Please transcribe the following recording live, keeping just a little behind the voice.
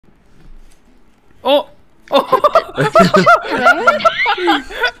Oh! Oh!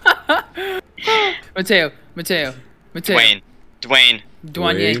 Mateo. Dwayne.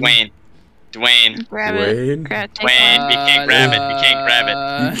 Grab it. Take Wayne, you can't grab it. You can't grab it.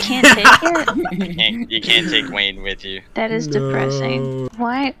 You can't take it? You can't take Wayne with you. That is depressing.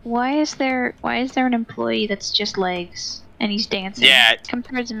 Why is there an employee that's just legs and he's dancing? Yeah.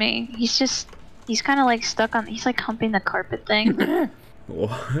 Compared to me, he's kind of like stuck on. He's like humping the carpet thing.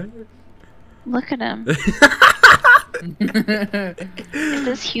 What? Look at him. Is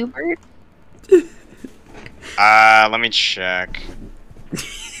this Hubert? Let me check.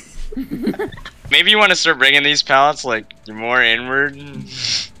 Maybe you want to start bringing these pallets like more inward,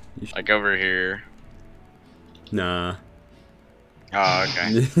 like over here. Nah. Oh,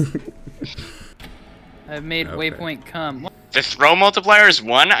 okay. I've made waypoint come. The throw multiplier is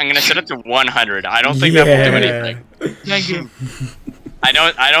 1. I'm gonna set it to 100. I don't think that will do anything. Thank you. I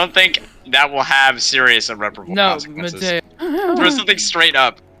don't think that will have serious irreparable consequences. Mateo. Throw something straight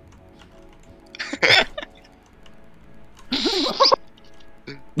up.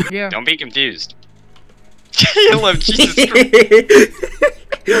 Yeah. Don't be confused. Caleb, Jesus Christ.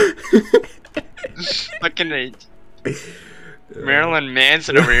 Fucking Marilyn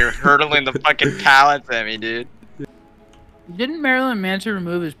Manson over here hurtling the fucking pallets at me, dude. Didn't Marilyn Manson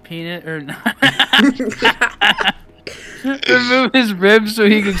remove his penis or not? Remove his ribs so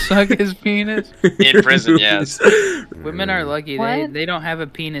he could suck his penis? In prison, yes. Women are lucky. What? They don't have a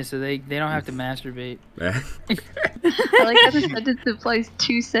penis, so they don't have to masturbate. I like how the sentence implies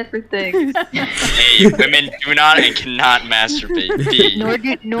two separate things. Hey, women do not and cannot masturbate. B. Nor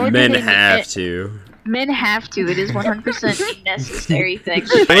do Men they have to. Men have to. It is 100% a necessary thing.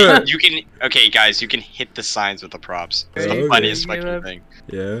 Hey, you can. Okay, guys, you can hit the signs with the props. It's the Okay. funniest fucking thing.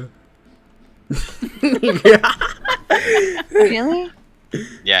 Yeah. Really?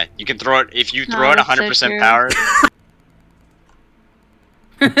 Yeah, you can throw it if you throw Oh, it that's so 100% true. power.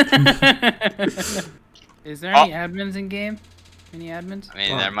 Is there any admins in game? Any admins? I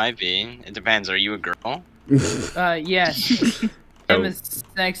mean, there might be. It depends. Are you a girl? Yes. I'm a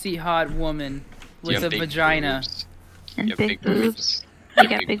sexy, hot woman Do you with have a big vagina. boobs? And You have big big boobs. boobs. You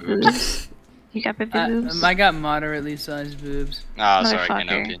got big boobs. You got big boobs. I got moderately sized boobs. Oh, sorry, I can't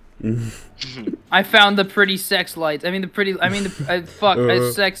help Motherfucker. you. I found the pretty sex lights. I mean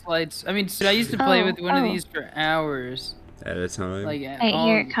the sex lights. I mean, so I used to play with one of these for hours. At a time. Like, Hey, all-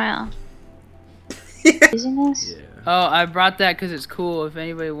 here, Kyle. Using this? Yeah. Oh, I brought that because it's cool. If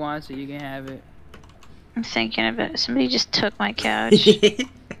anybody wants it, you can have it. I'm thinking of it. Somebody just took my couch.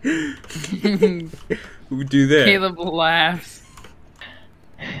 Who would do that? Caleb laughs.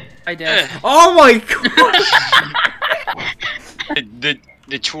 I did. Oh my god!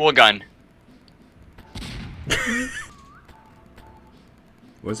 The tool gun.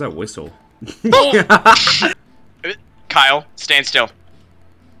 What's that whistle? Kyle, stand still.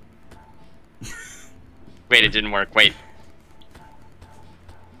 Wait, it didn't work. Wait.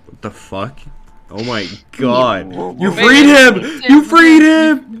 What the fuck? Oh my god! You Wait, freed him! Mateo, You freed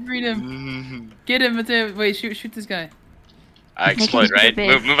Mateo, him! You freed him. Get him, Mateo. Wait, shoot this guy. Explode, Make right? him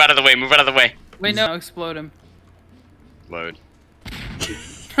big. Move out of the way. Move out of the way. Wait, no, explode him. Load.